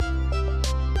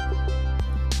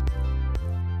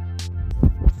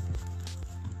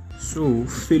So,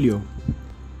 failure.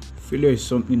 Failure is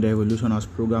something that evolution has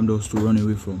programmed us to run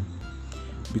away from.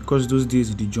 Because those days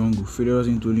in the jungle, failure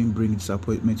doesn't only bring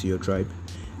disappointment to your tribe.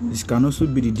 This can also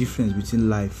be the difference between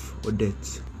life or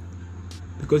death.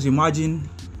 Because imagine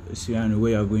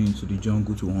where you're going into the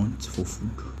jungle to hunt for food,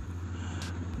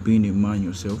 being a man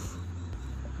yourself,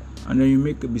 and then you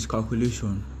make a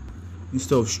miscalculation.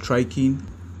 Instead of striking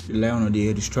the lion on the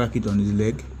head, you strike it on his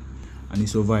leg, and he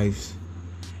survives.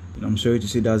 And I'm sorry to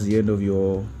say that's the end of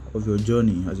your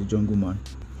journey as a jungle man.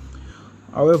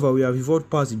 However, we have evolved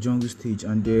past the jungle stage,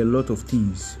 and there are a lot of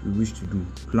things we wish to do,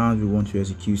 plans we want to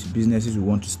execute, businesses we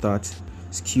want to start,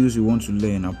 skills we want to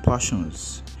learn, and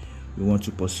passions we want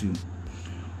to pursue.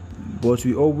 But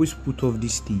we always put off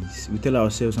these things. We tell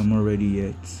ourselves, I'm not ready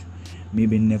yet.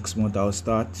 Maybe next month I'll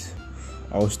start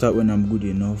when I'm good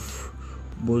enough.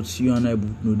 But you and I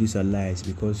both know these are lies,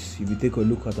 because if you take a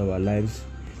look at our lives,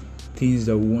 things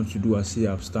that we want to do are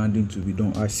still outstanding to be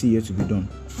done, are still yet to be done.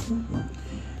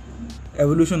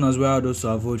 Evolution has wired us to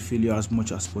avoid failure as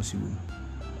much as possible,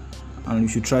 and we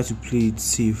should try to play it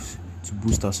safe to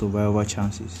boost our survival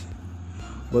chances.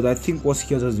 But I think what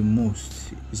scares us the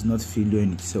most is not failure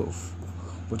in itself,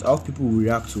 but how people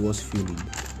react to us failing.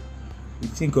 We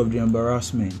think of the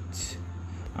embarrassment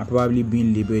and probably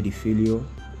being labeled a failure,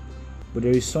 but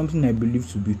there is something I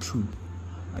believe to be true,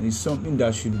 and it's something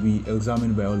that should be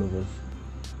examined by all of us.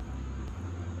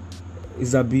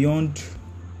 Is that beyond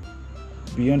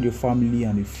your family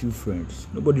and a few friends,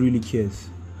 nobody really cares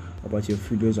about your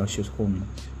failures and shortcomings.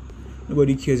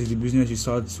 Nobody cares if the business you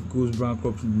start goes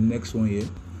bankrupt in the next 1 year.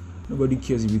 Nobody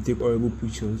cares if you take horrible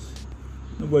pictures.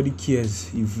 Nobody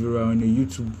cares if you're on a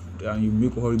YouTube and you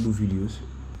make horrible videos.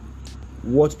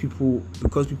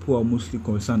 Because people are mostly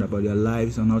concerned about their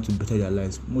lives and how to better their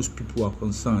lives, most people are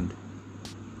concerned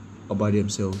about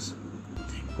themselves.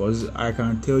 Because I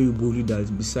can tell you boldly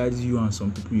that besides you and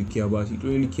some people you care about, you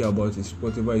don't really care about is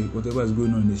whatever is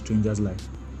going on in a stranger's life.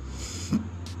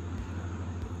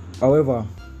 However,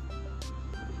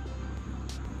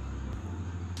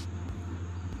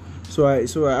 so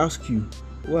I ask you,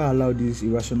 why allow this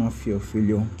irrational fear of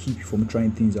failure keep you from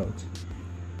trying things out?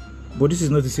 But this is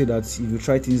not to say that if you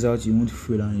try things out, you won't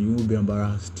fail and you won't be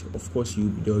embarrassed. Of course,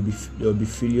 there will be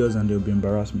failures and there will be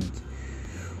embarrassment.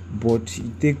 But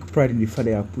you take pride in the fact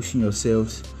that you are pushing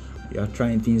yourselves, you are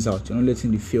trying things out. You're not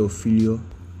letting the fear of failure,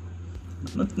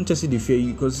 not just the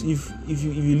fear, because if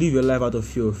you live your life out of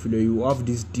fear of failure, you will have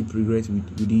this deep regret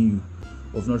within you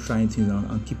of not trying things out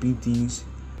and keeping things,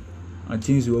 and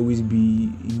things will always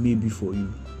be a maybe for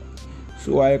you.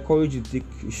 So I encourage you to take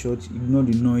a shot, ignore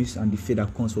the noise and the fear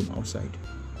that comes from outside.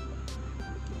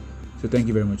 So thank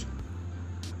you very much.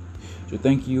 So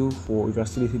thank you if you're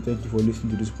still listening, thank you for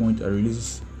listening to this point. I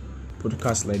release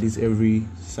podcasts like this every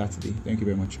Saturday. Thank you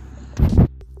very much.